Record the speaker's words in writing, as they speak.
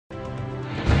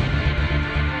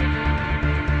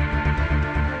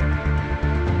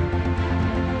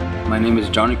My name is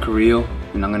Johnny Carrillo,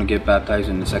 and I'm going to get baptized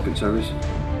in the second service.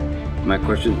 My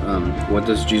question, what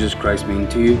does Jesus Christ mean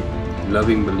to you?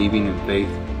 Loving, believing, and faith.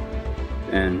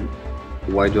 And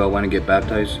why do I want to get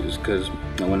baptized? Is because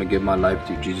I want to give my life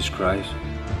to Jesus Christ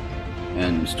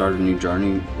and start a new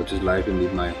journey with His life and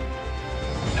leave my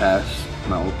past,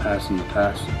 my old past in the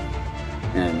past.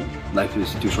 And life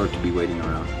is too short to be waiting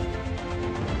around.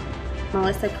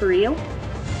 Melissa Carrillo.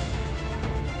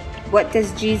 What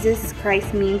does Jesus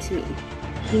Christ mean to me?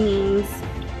 He means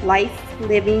life,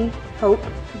 living, hope,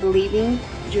 believing,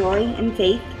 joy, and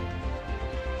faith.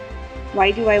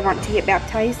 Why do I want to get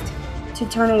baptized? To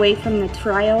turn away from the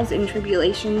trials and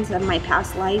tribulations of my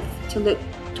past life, to look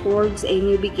towards a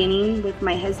new beginning with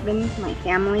my husband, my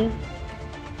family,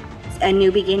 a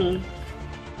new beginning.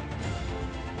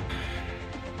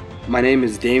 My name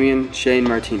is Damian Shane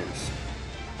Martinez.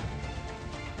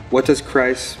 What does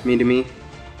Christ mean to me?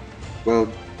 Well,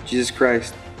 Jesus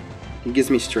Christ, He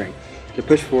gives me strength to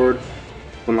push forward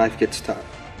when life gets tough.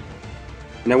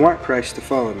 And I want Christ to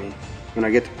follow me when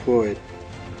I get deployed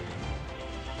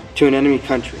to an enemy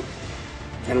country.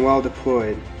 And while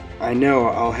deployed, I know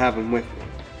I'll have Him with me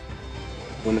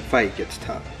when the fight gets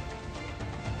tough.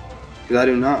 Because I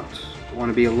do not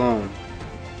want to be alone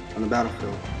on the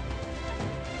battlefield.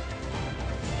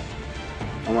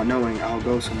 I want knowing I'll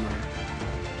go somewhere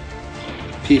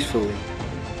peacefully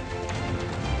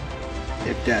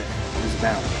if death is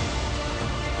bound.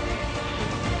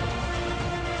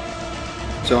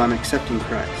 So I'm accepting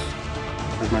Christ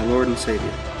as my Lord and Savior.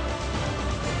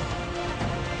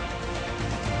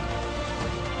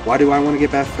 Why do I want to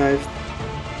get baptized?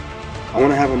 I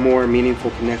want to have a more meaningful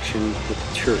connection with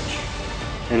the church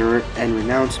and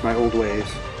renounce my old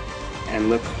ways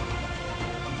and look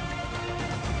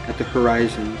at the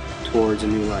horizon towards a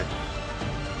new life.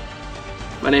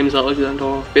 My name is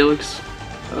Alexander Felix.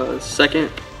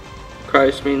 Second,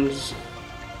 Christ means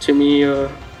to me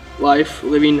life,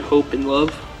 living, hope, and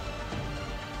love.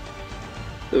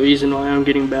 The reason why I'm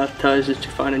getting baptized is to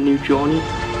find a new journey.